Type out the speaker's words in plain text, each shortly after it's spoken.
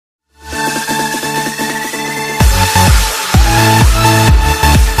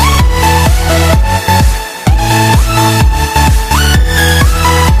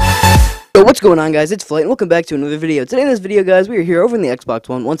going on, guys? It's Flight, and welcome back to another video. Today in this video, guys, we are here over in the Xbox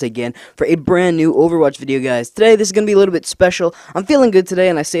One once again for a brand new Overwatch video, guys. Today, this is going to be a little bit special. I'm feeling good today,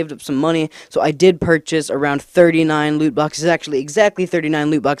 and I saved up some money, so I did purchase around 39 loot boxes, actually exactly 39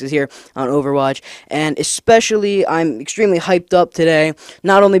 loot boxes here on Overwatch, and especially, I'm extremely hyped up today,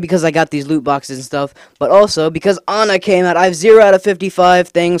 not only because I got these loot boxes and stuff, but also because Ana came out. I have 0 out of 55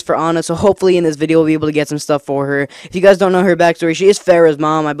 things for Ana, so hopefully in this video, we'll be able to get some stuff for her. If you guys don't know her backstory, she is Farah's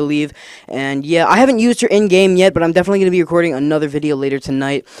mom, I believe. And yeah, I haven't used her in-game yet, but I'm definitely going to be recording another video later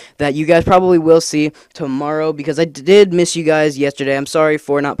tonight that you guys probably will see tomorrow, because I did miss you guys yesterday. I'm sorry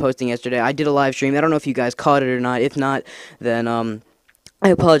for not posting yesterday. I did a live stream. I don't know if you guys caught it or not. If not, then I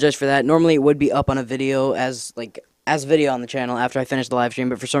apologize for that. Normally it would be up on a video as video on the channel after I finished the live stream,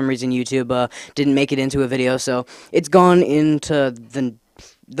 but for some reason YouTube didn't make it into a video, so it's gone into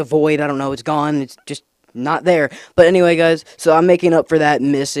the void. I don't know. It's gone. It's just not there. But anyway, guys, so I'm making up for that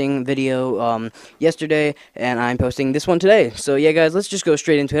missing video yesterday, and I'm posting this one today. So yeah, guys, let's just go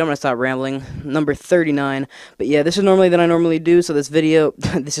straight into it. I'm gonna stop rambling. Number 39. But yeah, this is normally than I normally do, so this video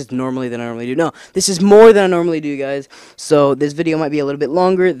this is normally than I normally do. No, this is more than I normally do, guys. So this video might be a little bit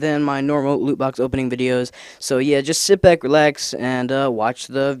longer than my normal loot box opening videos. So yeah, just sit back, relax, and watch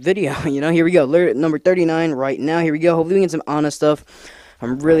the video. You know, here we go. Number 39 right now. Here we go. Hopefully we get some Ana stuff.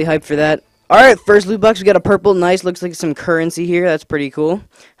 I'm really hyped for that. Alright, first loot box, we got a purple, nice, looks like some currency here, that's pretty cool.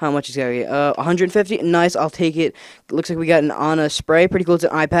 How much is that? 150, nice, I'll take it. Looks like we got an Ana spray, pretty cool, it's an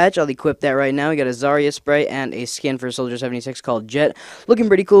eye patch, I'll equip that right now. We got a Zarya spray and a skin for Soldier 76 called Jet. Looking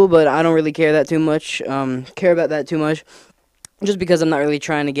pretty cool, but I don't really care about that too much. Just because I'm not really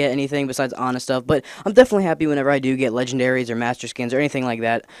trying to get anything besides Ana stuff, but I'm definitely happy whenever I do get legendaries or master skins or anything like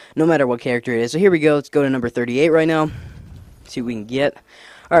that, no matter what character it is. So here we go, let's go to number 38 right now, see what we can get.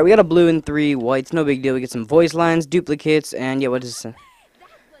 Alright, we got a blue and 3 whites, no big deal. We get some voice lines, duplicates, and yeah, what is this?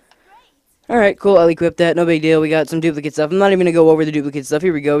 Alright, cool, I'll equip that, no big deal. We got some duplicate stuff. I'm not even going to go over the duplicate stuff.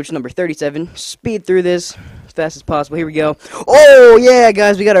 Here we go, which is number 37. Speed through this as fast as possible. Here we go. Oh, yeah,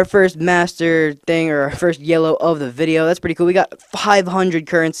 guys, we got our first master thing, or our first yellow of the video. That's pretty cool. We got 500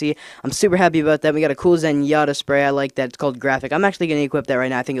 currency. I'm super happy about that. We got a cool Zenyatta spray. I like that. It's called Graphic. I'm actually going to equip that right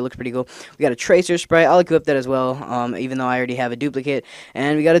now. I think it looks pretty cool. We got a Tracer spray. I'll equip that as well, even though I already have a duplicate.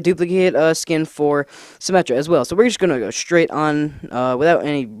 And we got a duplicate skin for Symmetra as well. So we're just going to go straight on without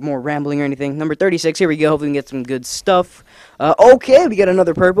any more rambling or anything. Number 36, here we go. Hopefully we can get some good stuff. Okay, we got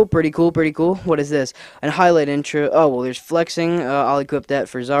another purple. Pretty cool, pretty cool. What is this? A highlight intro. Oh, well, there's flexing. I'll equip that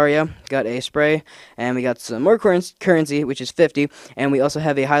for Zarya. Got a spray. And we got some more currency, which is 50. And we also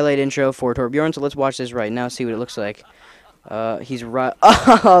have a highlight intro for Torbjorn. So let's watch this right now, see what it looks like. He's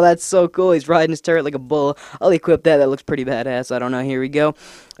oh, that's so cool. He's riding his turret like a bull. I'll equip that. That looks pretty badass. I don't know. Here we go.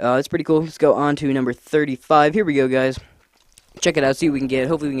 That's pretty cool. Let's go on to number 35. Here we go, guys. Check it out, see what we can get.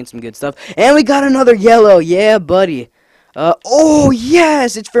 Hopefully we can get some good stuff. And we got another yellow. Yeah, buddy. Oh,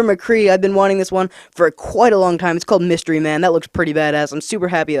 yes! It's for McCree. I've been wanting this one for quite a long time. It's called Mystery Man. That looks pretty badass. I'm super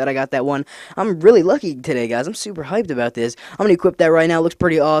happy that I got that one. I'm really lucky today, guys. I'm super hyped about this. I'm gonna equip that right now. It looks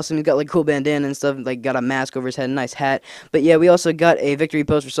pretty awesome. He's got, like, cool bandana and stuff. Like, got a mask over his head, a nice hat. But, yeah, we also got a victory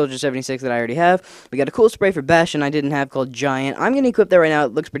post for Soldier 76 that I already have. We got a cool spray for Bastion I didn't have called Giant. I'm gonna equip that right now.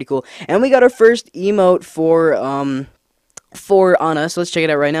 It looks pretty cool. And we got our first emote for Ana, so let's check it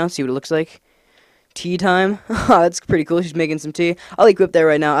out right now, see what it looks like. Tea time. That's pretty cool. She's making some tea. I'll equip that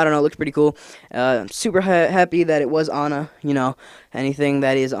right now. I don't know, it looks pretty cool. I'm super happy that it was Ana, you know, anything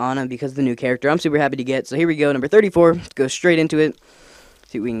that is Ana because of the new character. I'm super happy to get. So here we go, number 34. Let's go straight into it.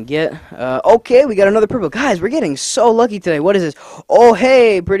 See what we can get. Okay, we got another purple. Guys, we're getting so lucky today. What is this? Oh,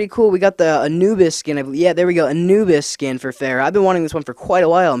 hey, pretty cool. We got the Anubis skin. Yeah, there we go. Anubis skin for Farah. I've been wanting this one for quite a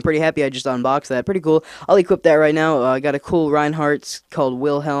while. I'm pretty happy I just unboxed that. Pretty cool. I'll equip that right now. I got a cool Reinhardt called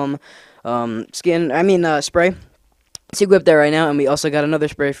Wilhelm spray. Let's equip that right now, and we also got another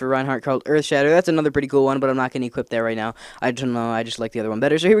spray for Reinhardt called Earth Shatter. That's another pretty cool one, but I'm not going to equip that right now. I don't know, I just like the other one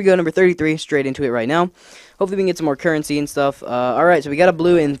better. So here we go, number 33, straight into it right now. Hopefully we can get some more currency and stuff. Alright, so we got a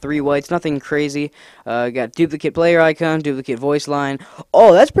blue and 3 whites, nothing crazy. Got duplicate player icon, duplicate voice line.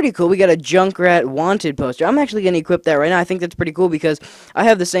 Oh, that's pretty cool. We got a Junkrat wanted poster. I'm actually going to equip that right now. I think that's pretty cool because I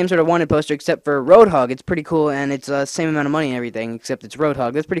have the same sort of wanted poster except for Roadhog. It's pretty cool, and it's the same amount of money and everything, except it's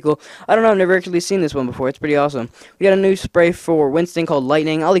Roadhog. That's pretty cool. I don't know, I've never actually seen this one before. It's pretty awesome. We got a new spray for Winston called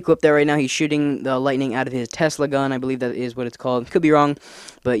Lightning. I'll equip that right now. He's shooting the lightning out of his Tesla gun. I believe that is what it's called. Could be wrong.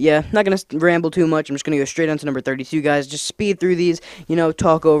 But yeah, not going to ramble too much. I'm just going to go straight on to number 32, guys. Just speed through these, you know,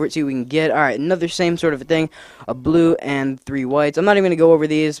 talk over it, see what we can get. Alright, another same sort of a thing. A blue and 3 whites. I'm not even going to go over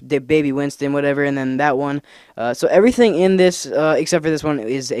these. Baby Winston, whatever, and then that one. So everything in this, except for this one,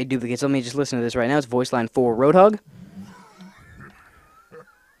 is a duplicate. So let me just listen to this right now. It's voice line for Roadhog.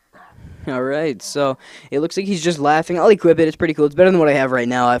 Alright, so it looks like he's just laughing. I'll equip it. It's pretty cool. It's better than what I have right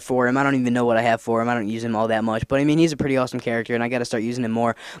now for him. I don't even know what I have for him. I don't use him all that much. But, I mean, he's a pretty awesome character, and I got to start using him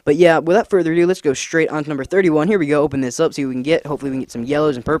more. But, yeah, without further ado, let's go straight on to number 31. Here we go. Open this up, see what we can get. Hopefully we can get some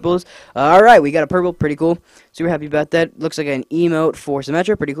yellows and purples. Alright, we got a purple. Pretty cool. Super happy about that. Looks like an emote for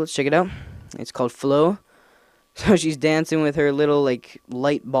Symmetra. Pretty cool. Let's check it out. It's called Flow. So she's dancing with her little, like,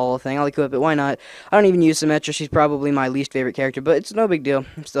 light ball thing. I'll equip it. Why not? I don't even use Symmetra. She's probably my least favorite character, but it's no big deal.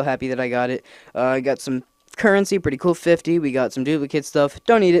 I'm still happy that I got it. I got some currency. Pretty cool. 50. We got some duplicate stuff.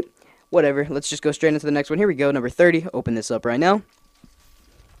 Don't need it. Whatever. Let's just go straight into the next one. Here we go. Number 30. Open this up right now.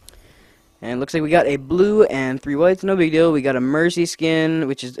 And it looks like we got a blue and 3 whites. No big deal. We got a Mercy skin,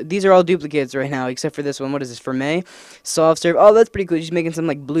 which is... These are all duplicates right now, except for this one. What is this? For May? Soft serve. Oh, that's pretty cool. She's making some,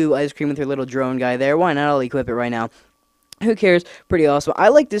 like, blue ice cream with her little drone guy there. Why not? I'll equip it right now. Who cares? Pretty awesome. I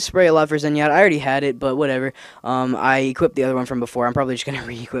like this spray a lot for Zenyatta. I already had it, but whatever. I equipped the other one from before. I'm probably just going to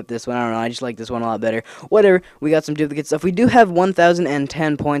re-equip this one. I don't know. I just like this one a lot better. Whatever. We got some duplicate stuff. We do have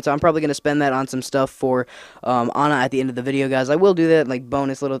 1,010 points, so I'm probably going to spend that on some stuff for Ana at the end of the video, guys. I will do that, like,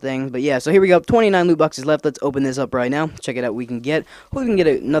 bonus little thing. But yeah, so here we go. 29 loot boxes left. Let's open this up right now. Check it out. We can get... Hopefully we can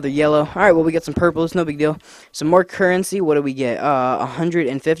get another yellow. Alright, well, we got some purples. No big deal. Some more currency. What do we get?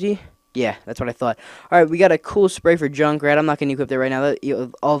 150? Yeah, that's what I thought. Alright, we got a cool spray for Junkrat. I'm not going to equip that right now,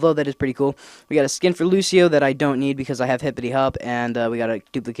 although that is pretty cool. We got a skin for Lucio that I don't need because I have Hippity Hop, and we got a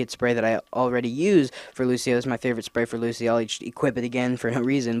duplicate spray that I already use for Lucio. This is my favorite spray for Lucio. I'll just equip it again for no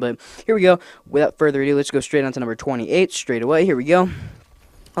reason, but here we go. Without further ado, let's go straight on to number 28 straight away. Here we go.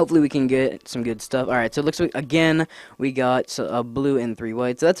 Hopefully we can get some good stuff. Alright, so it looks like, again, we got a blue and 3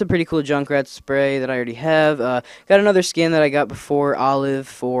 whites. So that's a pretty cool Junkrat spray that I already have. Got another skin that I got before, Olive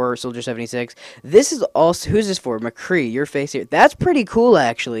for Soldier 76. This is also, who's this for? McCree, your face here. That's pretty cool,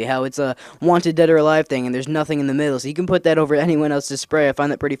 actually, how it's a wanted dead or alive thing, and there's nothing in the middle. So you can put that over anyone else's spray. I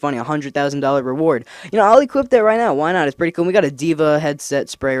find that pretty funny. $100,000 reward. You know, I'll equip that right now. Why not? It's pretty cool. We got a Diva headset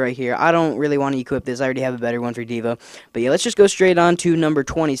spray right here. I don't really want to equip this. I already have a better one for Diva. But yeah, let's just go straight on to number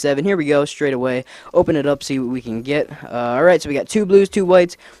 27. Here we go, straight away. Open it up, see what we can get. Alright, so we got 2 blues, 2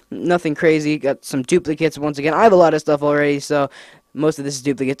 whites. Nothing crazy. Got some duplicates once again. I have a lot of stuff already, so most of this is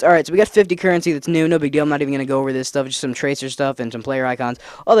duplicates. Alright, so we got 50 currency that's new. No big deal. I'm not even going to go over this stuff. Just some tracer stuff and some player icons.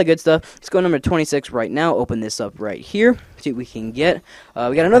 All that good stuff. Let's go number 26 right now. Open this up right here. See what we can get.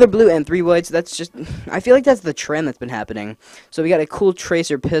 We got another blue and 3 whites. That's just... I feel like that's the trend that's been happening. So we got a cool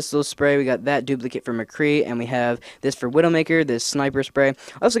tracer pistol spray. We got that duplicate for McCree. And we have this for Widowmaker, this sniper spray. I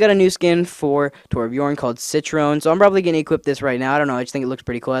also got a new skin for Torbjorn called Citrone. So I'm probably going to equip this right now. I don't know. I just think it looks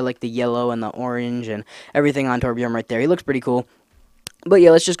pretty cool. I like the yellow and the orange and everything on Torbjorn right there. He looks pretty cool. But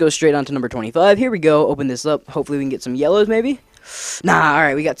yeah, let's just go straight on to number 25. Here we go. Open this up. Hopefully we can get some yellows, maybe? Nah,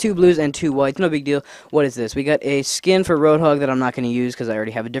 alright. We got 2 blues and 2 whites. No big deal. What is this? We got a skin for Roadhog that I'm not going to use because I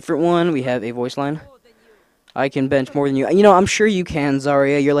already have a different one. We have a voice line. I can bench more than you. You know, I'm sure you can,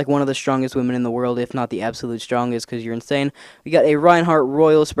 Zarya. You're like one of the strongest women in the world, if not the absolute strongest, because you're insane. We got a Reinhardt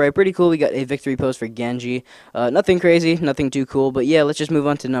Royal spray. Pretty cool. We got a victory post for Genji. Nothing crazy. Nothing too cool. But yeah, let's just move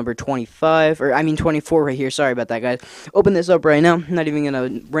on to number 25. Or, I mean, 24 right here. Sorry about that, guys. Open this up right now. Not even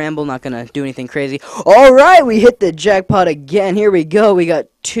going to ramble. Not going to do anything crazy. Alright, we hit the jackpot again. Here we go. We got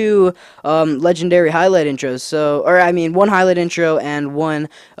 2 legendary highlight intros. So, or I mean, 1 highlight intro and 1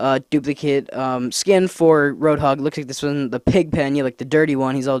 duplicate skin for Roadhog. Looks like this one, the pig pen. You like the dirty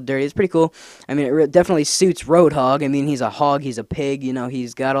one. He's all dirty. It's pretty cool. I mean, it definitely suits Roadhog. I mean, he's a hog. He's a pig. You know,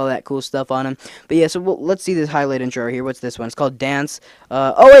 he's got all that cool stuff on him. But yeah, so let's see this highlight intro right here. What's this one? It's called Dance.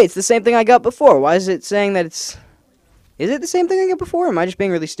 Oh wait, it's the same thing I got before. Why is it saying that it's? Is it the same thing I got before? Or am I just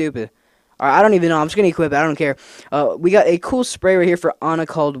being really stupid? I don't even know. I'm just going to equip it. I don't care. We got a cool spray right here for Ana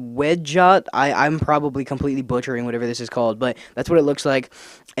called Wedjot. I'm probably completely butchering whatever this is called, but that's what it looks like.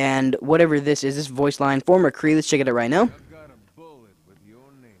 And whatever this is, this voice line for McCree. Let's check it out right now.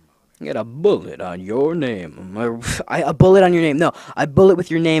 You got a bullet on your name. A bullet on your name. No, a bullet with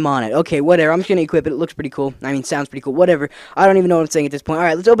your name on it. Okay, whatever. I'm just going to equip it. It looks pretty cool. I mean, sounds pretty cool. Whatever. I don't even know what I'm saying at this point. All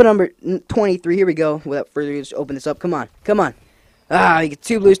right, let's open number 23. Here we go. Without further ado, just open this up. Come on. Come on. You get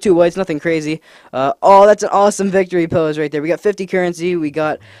 2 blues, 2 whites, nothing crazy. Oh, that's an awesome victory pose right there. We got 50 currency. We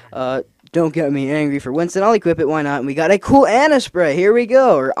got, don't get me angry for Winston. I'll equip it, why not? And we got a cool Ana spray. Here we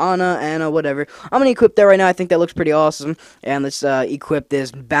go. Or Ana, whatever. I'm going to equip that right now. I think that looks pretty awesome. And let's equip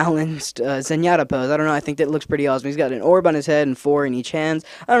this balanced Zenyatta pose. I don't know. I think that looks pretty awesome. He's got an orb on his head and 4 in each hands.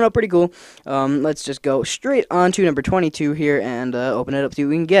 I don't know. Pretty cool. Let's just go straight on to number 22 here and open it up, see what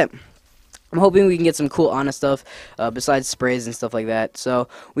we can get. I'm hoping we can get some cool Ana stuff besides sprays and stuff like that. So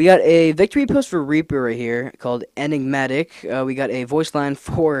we got a victory post for Reaper right here called Enigmatic. We got a voice line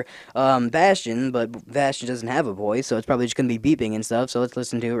for Bastion, but Bastion doesn't have a voice, so it's probably just going to be beeping and stuff. So let's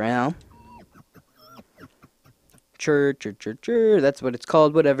listen to it right now. That's what it's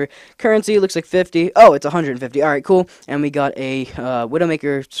called, whatever. Currency looks like 50. Oh, it's 150. Alright, cool. And we got a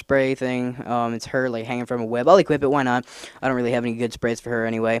Widowmaker spray thing. It's her, like, hanging from a web. I'll equip it, why not? I don't really have any good sprays for her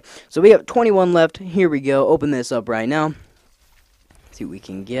anyway. So we have 21 left. Here we go. Open this up right now. See what we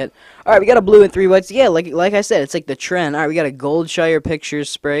can get. Alright, we got a blue and 3 whites. Yeah, like I said, it's like the trend. Alright, we got a Goldshire Pictures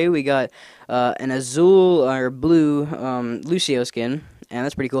spray. We got an Azul or blue Lucio skin. And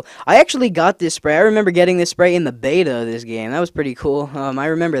that's pretty cool. I actually got this spray. I remember getting this spray in the beta of this game. That was pretty cool. I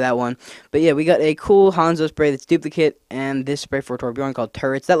remember that one. But yeah, we got a cool Hanzo spray that's duplicate, and this spray for Torbjorn called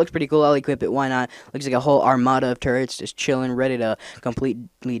Turrets. That looks pretty cool. I'll equip it. Why not? Looks like a whole armada of turrets just chilling, ready to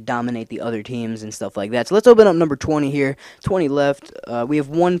completely dominate the other teams and stuff like that. So let's open up number 20 here. 20 left. We have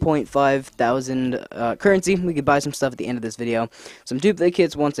 1.5 thousand currency. We could buy some stuff at the end of this video. Some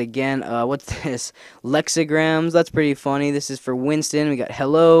duplicates once again. What's this? Lexigrams. That's pretty funny. This is for Winston. We got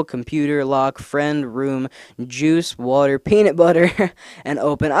hello, computer, lock, friend, room, juice, water, peanut butter, and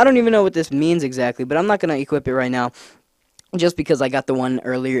open. I don't even know what this means exactly, but I'm not going to equip it right now, just because I got the one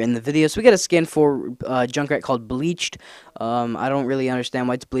earlier in the video. So we got a skin for Junkrat called Bleached. I don't really understand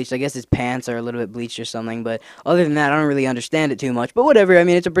why it's bleached. I guess his pants are a little bit bleached or something, but other than that, I don't really understand it too much. But whatever, I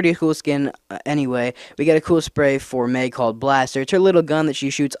mean, it's a pretty cool skin anyway. We got a cool spray for May called Blaster. It's her little gun that she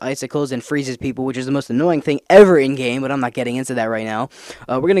shoots icicles and freezes people, which is the most annoying thing ever in game, but I'm not getting into that right now.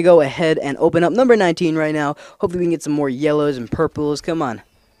 We're going to go ahead and open up number 19 right now. Hopefully we can get some more yellows and purples. Come on.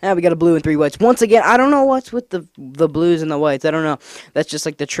 Now we got a blue and 3 whites. Once again, I don't know what's with the blues and the whites. I don't know. That's just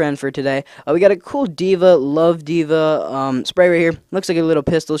like the trend for today. We got a cool Diva, Love Diva spray right here. Looks like a little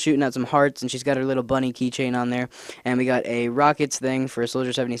pistol shooting at some hearts, and she's got her little bunny keychain on there. And we got a rockets thing for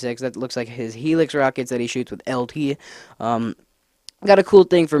Soldier 76. That looks like his Helix rockets that he shoots with LT. Got a cool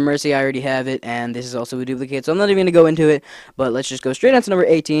thing for Mercy, I already have it, and this is also a duplicate, so I'm not even going to go into it, but let's just go straight on to number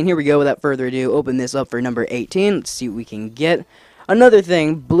 18. Here we go, without further ado, open this up for number 18. Let's see what we can get. Another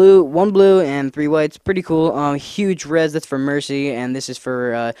thing, one blue and 3 whites, pretty cool. Huge res, that's for Mercy, and this is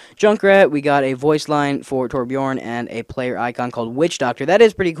for Junkrat. We got a voice line for Torbjorn and a player icon called Witch Doctor. That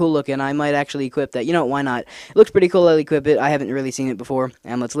is pretty cool looking. I might actually equip that. You know, why not? It looks pretty cool. I'll equip it. I haven't really seen it before.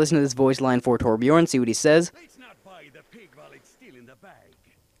 And let's listen to this voice line for Torbjorn, see what he says. Let's not buy the pig while it's still in the bag.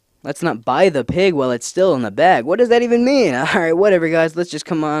 Let's not buy the pig while it's still in the bag. What does that even mean? Alright, whatever, guys. Let's just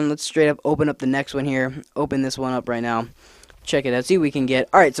come on. Let's straight up open up the next one here. Open this one up right now. Check it out, see what we can get.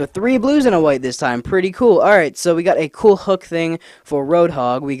 Alright, so 3 blues and a white this time. Pretty cool. Alright, so we got a cool hook thing for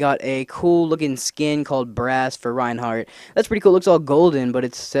Roadhog. We got a cool looking skin called Brass for Reinhardt. That's pretty cool. Looks all golden, but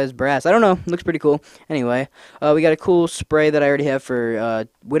it says Brass. I don't know. Looks pretty cool. Anyway, we got a cool spray that I already have for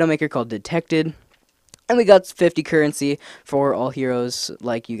Widowmaker called Detected. And we got 50 currency for all heroes,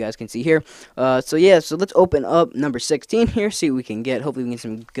 like you guys can see here. So yeah, so let's open up number 16 here, see what we can get. Hopefully we can get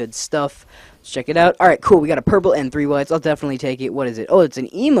some good stuff. Let's check it out. Alright, cool. We got a purple and 3 whites. I'll definitely take it. What is it? Oh, it's an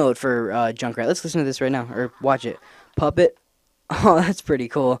emote for Junkrat. Let's listen to this right now, or watch it. Puppet. Oh, that's pretty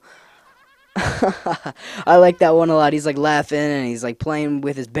cool. I like that one a lot. He's like laughing and he's like playing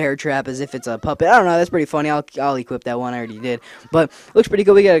with his bear trap as if it's a puppet. I don't know, that's pretty funny. I'll equip that one. I already did, but looks pretty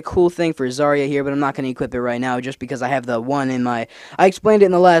cool. We got a cool thing for Zarya here, but I'm not going to equip it right now just because I have the one in my... I explained it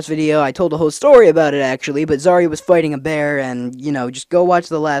in the last video. I told a whole story about it actually, but Zarya was fighting a bear, and you know, just go watch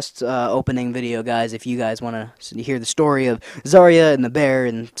the last opening video, guys, if you guys want to hear the story of Zarya and the bear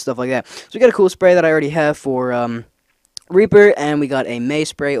and stuff like that. So we got a cool spray that I already have for Reaper, and we got a May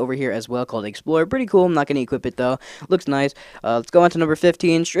spray over here as well called Explorer. Pretty cool. I'm not going to equip it though. Looks nice. Let's go on to number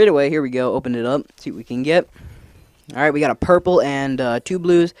 15 straight away. Here we go. Open it up. See what we can get. Alright, we got a purple and 2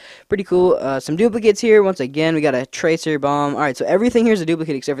 blues. Pretty cool. Some duplicates here. Once again, we got a tracer bomb. Alright, so everything here is a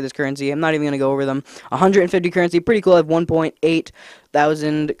duplicate except for this currency. I'm not even going to go over them. 150 currency. Pretty cool. I have 1.8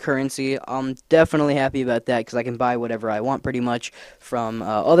 thousand currency. I'm definitely happy about that because I can buy whatever I want pretty much from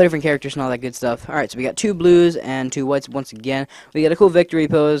all the different characters and all that good stuff. Alright, so we got 2 blues and 2 whites once again. We got a cool victory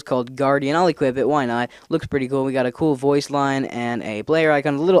pose called Guardian. I'll equip it. Why not? Looks pretty cool. We got a cool voice line and a player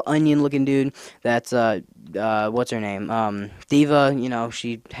icon. A little onion looking dude. That's what's her name? Diva, you know,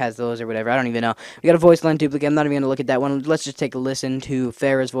 she has those or whatever. I don't even know. We got a voice line duplicate. I'm not even going to look at that one. Let's just take a listen to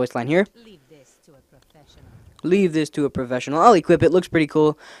Farah's voice line here. Leave this to a professional. Leave this to a professional. I'll equip it. Looks pretty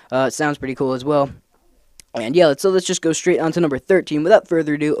cool. It sounds pretty cool as well. And yeah, let's just go straight on to number 13. Without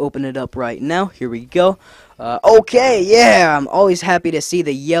further ado, open it up right now. Here we go. Okay, yeah, I'm always happy to see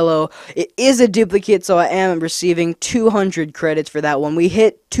the yellow. It is a duplicate, so I am receiving 200 credits for that one. We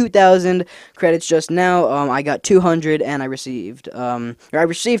hit 2,000 credits just now. I got 200, and I received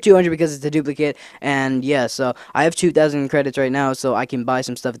 200 because it's a duplicate, and yeah, so I have 2,000 credits right now, so I can buy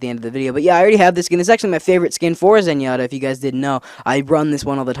some stuff at the end of the video. But yeah, I already have this skin. It's actually my favorite skin for Zenyatta, if you guys didn't know. I run this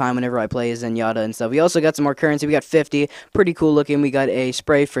one all the time whenever I play Zenyatta and stuff. We also got some more currency. We got 50, pretty cool looking. We got a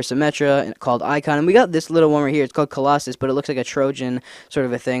spray for Symmetra called Icon, and we got this little one right here. It's called Colossus, but it looks like a Trojan sort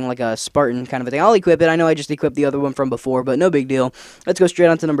of a thing, like a Spartan kind of a thing. I'll equip it. I know I just equipped the other one from before, but no big deal. Let's go straight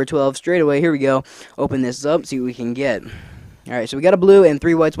on to number 12 straight away. Here we go. Open this up, see what we can get. Alright, so we got a blue and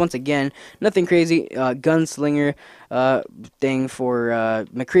 3 whites once again. Nothing crazy. Gunslinger thing for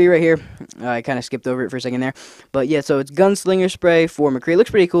McCree right here. I kind of skipped over it for a second there. But yeah, so it's Gunslinger spray for McCree.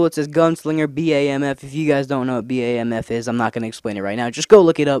 Looks pretty cool. It says Gunslinger BAMF. If you guys don't know what BAMF is, I'm not going to explain it right now. Just go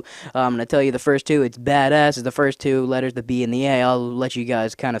look it up. I'm going to tell you the first two. It's badass. It's the first two letters, the B and the A. I'll let you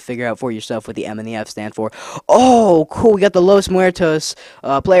guys kind of figure out for yourself what the M and the F stand for. Oh, cool. We got the Los Muertos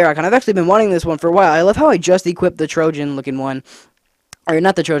player icon. I've actually been wanting this one for a while. I love how I just equipped the Trojan looking one. Or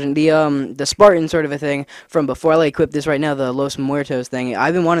not the Trojan, the Spartan sort of a thing from before. I'll equip this right now, the Los Muertos thing.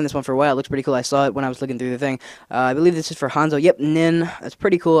 I've been wanting this one for a while. It looks pretty cool. I saw it when I was looking through the thing. I believe this is for Hanzo. Yep, Nin. That's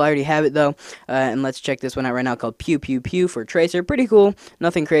pretty cool. I already have it, though. And let's check this one out right now called Pew Pew Pew for Tracer. Pretty cool.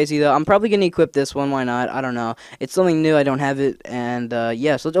 Nothing crazy, though. I'm probably going to equip this one. Why not? I don't know. It's something new. I don't have it. And,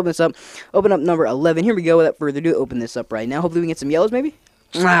 yeah, so let's open this up. Open up number 11. Here we go. Without further ado, open this up right now. Hopefully we can get some yellows, maybe?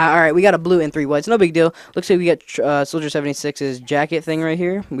 Alright, we got a blue and 3 whites. No big deal. Looks like we got Soldier 76's jacket thing right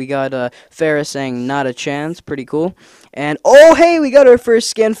here. We got Farrah saying not a chance. Pretty cool. And, oh, hey, we got our first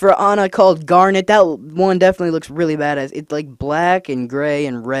skin for Ana called Garnet. That one definitely looks really badass. It's like black and gray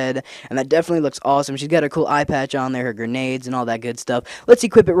and red, and that definitely looks awesome. She's got her cool eye patch on there, her grenades, and all that good stuff. Let's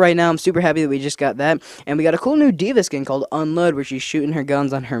equip it right now. I'm super happy that we just got that. And we got a cool new Diva skin called Unload, where she's shooting her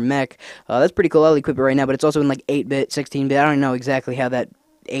guns on her mech. That's pretty cool. I'll equip it right now, but it's also in like 8-bit, 16-bit. I don't know exactly how that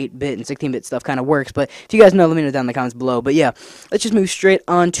 8-bit and 16-bit stuff kind of works, but if you guys know, let me know down in the comments below. But yeah, let's just move straight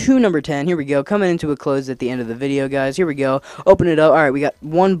on to number 10. Here we go, coming into a close at the end of the video, guys. Here we go, open it up. Alright, we got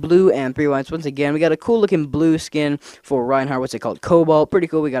 1 blue and 3 whites once again. We got a cool looking blue skin for Reinhardt. What's it called? Cobalt. Pretty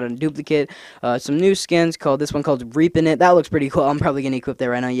cool. We got a duplicate, some new skins called, this one called Reaping It. That looks pretty cool. I'm probably gonna equip that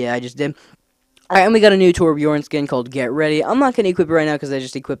right now. Yeah, I just did. Alright, and we got a new Torbjorn skin called Get Ready. I'm not going to equip it right now because I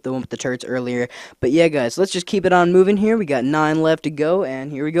just equipped the one with the turrets earlier. But yeah, guys, let's just keep it on moving here. We got 9 left to go,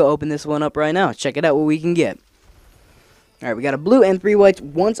 and here we go. Open this one up right now. Check it out what we can get. Alright, we got a blue and 3 whites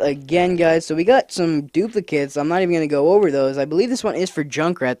once again, guys. So we got some duplicates. I'm not even going to go over those. I believe this one is for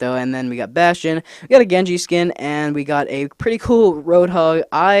Junkrat, though. And then we got Bastion. We got a Genji skin, and we got a pretty cool Roadhog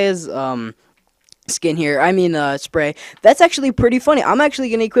Eyes, skin here, spray. That's actually pretty funny. I'm actually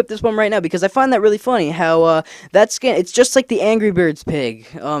gonna equip this one right now because I find that really funny how that skin, it's just like the Angry Birds pig,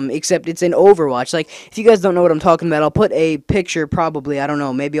 except it's in Overwatch. Like, if you guys don't know what I'm talking about, I'll put a picture, probably, I don't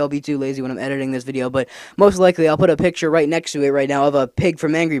know, maybe I'll be too lazy when I'm editing this video, but most likely I'll put a picture right next to it right now of a pig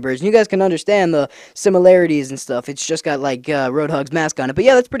from Angry Birds, and you guys can understand the similarities and stuff. It's just got like Roadhog's mask on it, but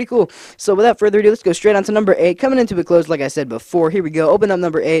yeah, that's pretty cool. So without further ado, let's go straight on to number 8, coming into a close like I said before. Here we go, open up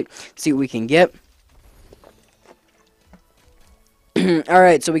number 8, see what we can get.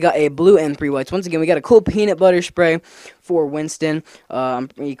 Alright, so we got a blue and 3 whites. Once again, we got a cool peanut butter spray for Winston. I'm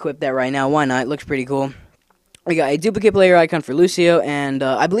going to equip that right now. Why not? It looks pretty cool. We got a duplicate player icon for Lucio, and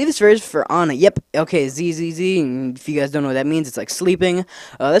I believe this is for Ana. Yep, okay, ZZZ, and if you guys don't know what that means, it's like sleeping.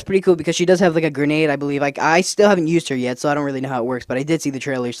 That's pretty cool because she does have like a grenade, I believe. Like, I still haven't used her yet, so I don't really know how it works, but I did see the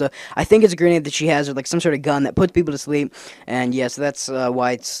trailer, so I think it's a grenade that she has, or like some sort of gun that puts people to sleep, and yeah, so that's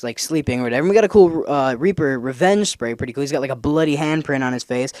why it's like sleeping or whatever. And we got a cool Reaper Revenge spray, pretty cool. He's got like a bloody handprint on his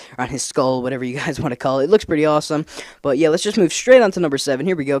face, or on his skull, whatever you guys want to call it. It looks pretty awesome, but yeah, let's just move straight on to number 7.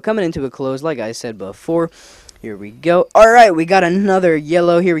 Here we go, coming into a close, like I said before. Here we go. Alright, we got another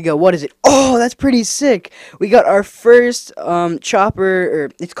yellow. Here we go. What is it? Oh, that's pretty sick. We got our first Chopper, or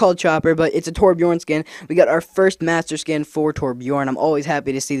it's called Chopper, but it's a Torbjorn skin. We got our first Master skin for Torbjorn. I'm always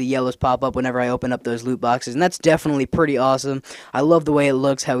happy to see the yellows pop up whenever I open up those loot boxes, and that's definitely pretty awesome. I love the way it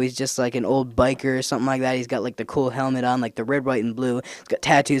looks, how he's just like an old biker or something like that. He's got like the cool helmet on, like the red, white, and blue. He's got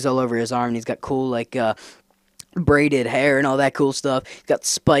tattoos all over his arm, and he's got cool like braided hair and all that cool stuff. He's got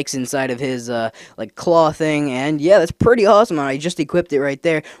spikes inside of his like claw thing, and yeah, that's pretty awesome. I just equipped it right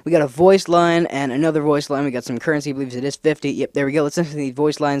there. We got a voice line and another voice line. We got some currency. I believe it is 50. Yep, there we go. Let's listen to these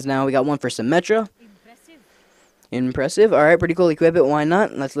voice lines now. We got one for Symmetra. Impressive. Alright, pretty cool. Equip it. Why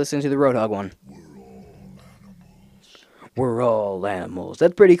not? Let's listen to the Roadhog one. We're all animals.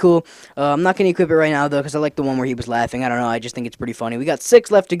 That's pretty cool. I'm not going to equip it right now, though, because I like the one where he was laughing. I don't know. I just think it's pretty funny. We got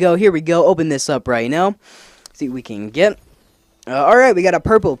 6 left to go. Here we go. Open this up right now. See what we can get. Alright, we got a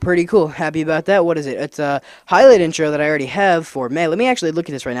purple. Pretty cool. Happy about that. What is it? It's a highlight intro that I already have for May. Let me actually look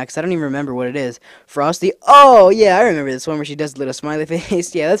at this right now because I don't even remember what it is. Frosty. Oh, yeah, I remember this one where she does the little smiley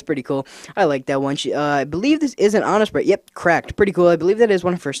face. Yeah, that's pretty cool. I like that one. I believe this is an honor spray. Yep, cracked. Pretty cool. I believe that is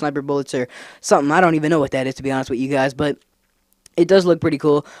one of her sniper bullets or something. I don't even know what that is, to be honest with you guys, but it does look pretty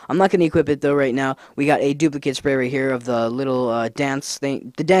cool. I'm not going to equip it, though, right now. We got a duplicate spray right here of the little dance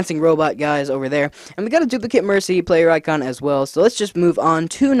thing, the dancing robot guys over there. And we got a duplicate Mercy player icon as well. So let's just move on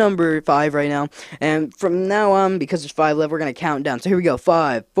to number 5 right now. And from now on, because there's 5 left, we're going to count down. So here we go.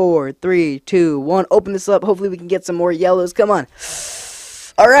 5, 4, 3, 2, 1. Open this up. Hopefully we can get some more yellows. Come on.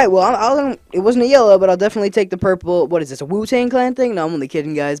 Alright, well, it wasn't a yellow, but I'll definitely take the purple. What is this, a Wu-Tang Clan thing? No, I'm only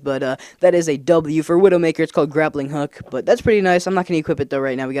kidding, guys, but that is a W for Widowmaker. It's called Grappling Hook, but that's pretty nice. I'm not going to equip it, though,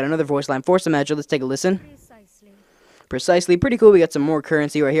 right now. We got another voice line. Force of Magic. Let's take a listen. Precisely. Pretty cool. We got some more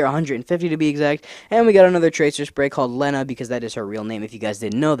currency right here, 150 to be exact. And we got another tracer spray called Lena, because that is her real name. If you guys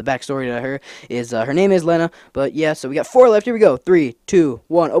didn't know, the backstory to her is her name is Lena. But yeah, so we got 4 left. Here we go. 3, 2,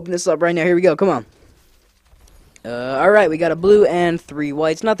 1. Open this up right now. Here we go. Come on. Alright, we got a blue and 3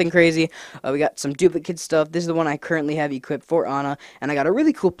 whites, nothing crazy. We got some duplicate stuff. This is the one I currently have equipped for Ana, and I got a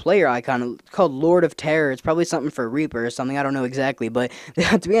really cool player icon called Lord of Terror. It's probably something for Reaper or something, I don't know exactly, but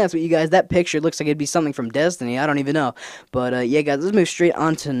to be honest with you guys, that picture looks like it'd be something from Destiny, I don't even know. But yeah, guys, let's move straight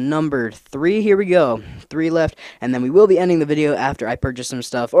on to number 3. Here we go. 3 left, and then we will be ending the video after I purchase some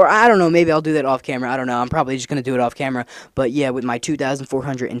stuff, or I don't know, maybe I'll do that off camera, I don't know, I'm probably just gonna do it off camera, but yeah, with my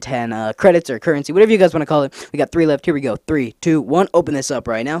 2,410 credits or currency, whatever you guys want to call it. We got 3 left. Here we go. 3, 2, 1. Open this up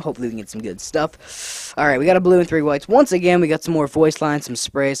right now. Hopefully we can get some good stuff. Alright, we got a blue and 3 whites. Once again, we got some more voice lines, some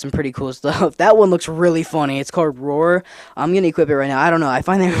sprays, some pretty cool stuff. That one looks really funny. It's called Roar. I'm going to equip it right now. I don't know. I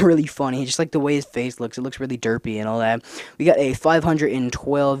find that really funny. Just like the way his face looks. It looks really derpy and all that. We got a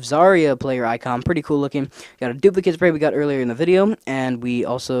 512 Zarya player icon. Pretty cool looking. Got a duplicate spray we got earlier in the video. And we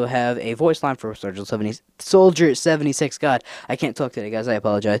also have a voice line for Soldier 76. God, I can't talk today, guys. I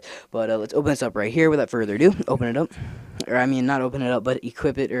apologize. But let's open this up right here without further ado. Open it up. Or, I mean, not open it up, but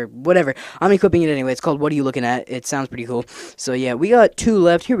equip it, or whatever. I'm equipping it anyway. It's called What Are You Looking At? It sounds pretty cool. So, yeah, we got 2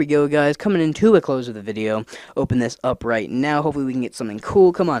 left. Here we go, guys. Coming into a close of the video. Open this up right now. Hopefully we can get something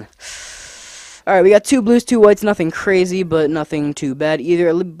cool. Come on. Alright, we got 2 blues, 2 whites, nothing crazy, but nothing too bad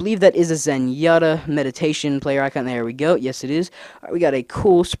either. I believe that is a Zenyatta meditation player icon. There we go. Yes, it is. Alright, we got a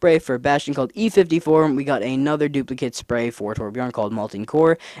cool spray for Bastion called E54. We got another duplicate spray for Torbjorn called Molten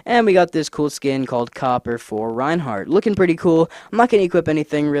Core. And we got this cool skin called Copper for Reinhardt. Looking pretty cool. I'm not going to equip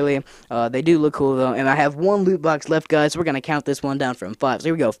anything, really. They do look cool, though. And I have 1 loot box left, guys, so we're going to count this one down from 5. So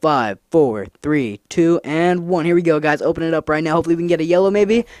here we go. 5, 4, 3, 2, and 1. Here we go, guys. Open it up right now. Hopefully we can get a yellow,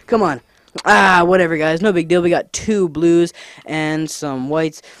 maybe. Come on. Whatever, guys. No big deal. We got 2 blues and some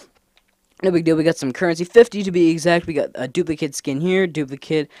whites. No big deal. We got some currency, 50 to be exact. We got a duplicate skin here,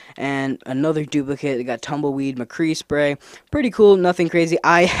 duplicate, and another duplicate. We got Tumbleweed McCree spray. Pretty cool. Nothing crazy.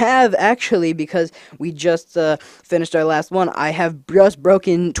 I have actually, because we just finished our last one, I have just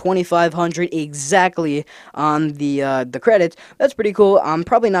broken 2,500 exactly on the credits. That's pretty cool. I'm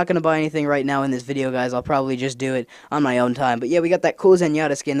probably not going to buy anything right now in this video, guys. I'll probably just do it on my own time. But yeah, we got that cool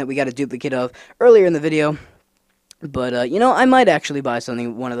Zenyatta skin that we got a duplicate of earlier in the video. But, you know, I might actually buy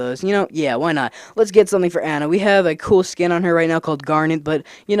one of those. You know, yeah, why not? Let's get something for Ana. We have a cool skin on her right now called Garnet, but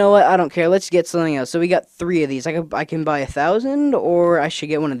you know what? I don't care. Let's get something else. So we got 3 of these. I can buy 1,000, or I should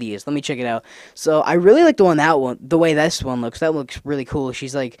get one of these. Let me check it out. So I really like the way this one looks. That looks really cool.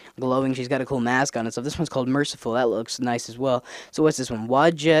 She's, like, glowing. She's got a cool mask on and stuff. This one's called Merciful. That looks nice as well. So what's this one?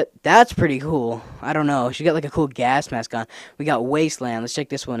 Wadjet. That's pretty cool. I don't know. She got, like, a cool gas mask on. We got Wasteland. Let's check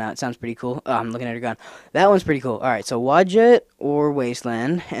this one out. It sounds pretty cool. Oh, I'm looking at her gun. That one's pretty cool. Alright, so Wadjet or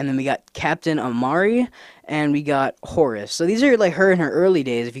Wasteland, and then we got Captain Amari, and we got Horus. So these are like her in her early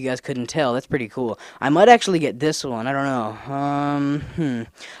days, if you guys couldn't tell. That's pretty cool. I might actually get this one. I don't know.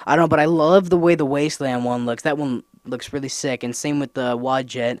 I don't know, but I love the way the Wasteland one looks. That one looks really sick, and same with the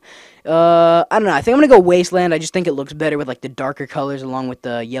Wadjet. I don't know. I think I'm gonna go Wasteland. I just think it looks better with like the darker colors along with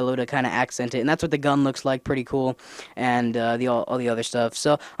the yellow to kind of accent it, and that's what the gun looks like. Pretty cool, and all the other stuff.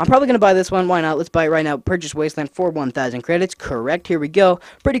 So I'm probably gonna buy this one. Why not? Let's buy it right now. Purchase Wasteland for 1,000 credits. Correct. Here we go.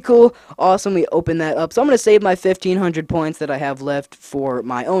 Pretty cool. Awesome. We open that up. So I'm gonna save my 1,500 points that I have left for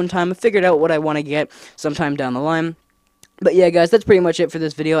my own time. I figured out what I want to get sometime down the line. But yeah, guys, that's pretty much it for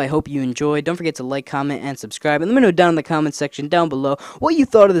this video. I hope you enjoyed. Don't forget to like, comment, and subscribe. And let me know down in the comment section down below what you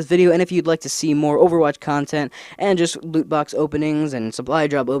thought of this video, and if you'd like to see more Overwatch content and just loot box openings and supply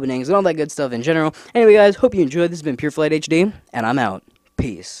drop openings and all that good stuff in general. Anyway, guys, hope you enjoyed. This has been PureFlightHD, and I'm out.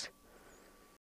 Peace.